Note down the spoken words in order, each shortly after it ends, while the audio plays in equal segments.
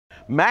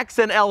Max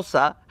and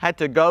Elsa had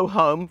to go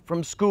home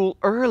from school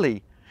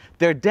early.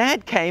 Their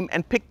dad came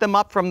and picked them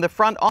up from the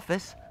front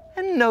office,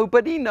 and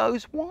nobody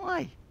knows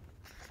why.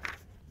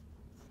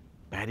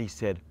 Battie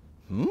said,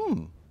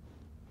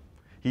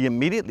 He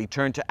immediately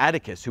turned to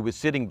Atticus, who was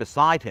sitting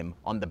beside him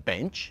on the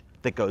bench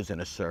that goes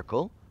in a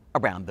circle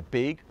around the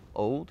big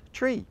old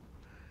tree.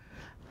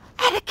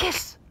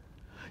 Atticus,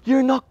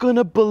 you're not going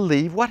to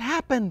believe what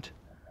happened.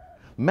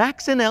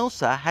 Max and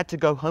Elsa had to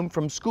go home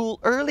from school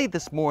early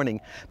this morning.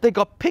 They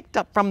got picked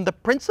up from the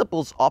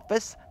principal's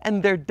office,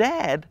 and their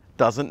dad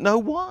doesn't know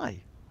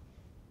why.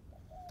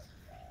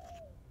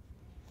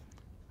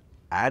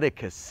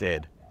 Atticus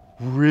said,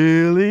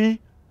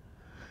 Really?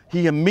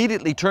 He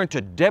immediately turned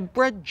to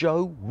Deborah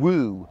Jo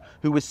Wu,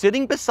 who was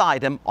sitting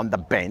beside him on the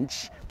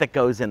bench that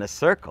goes in a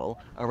circle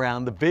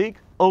around the big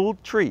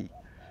old tree.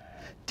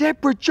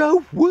 Deborah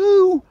Jo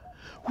Wu,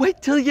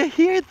 wait till you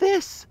hear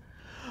this.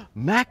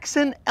 Max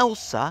and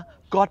Elsa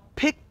got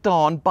picked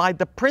on by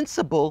the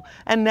principal,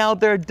 and now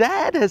their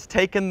dad has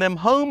taken them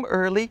home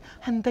early,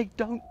 and they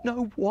don't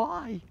know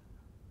why.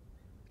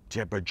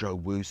 Deborah Jo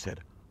Wu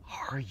said,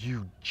 Are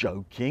you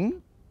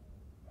joking?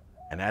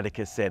 And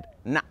Atticus said,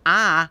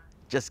 Nuh-uh,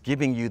 just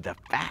giving you the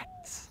facts.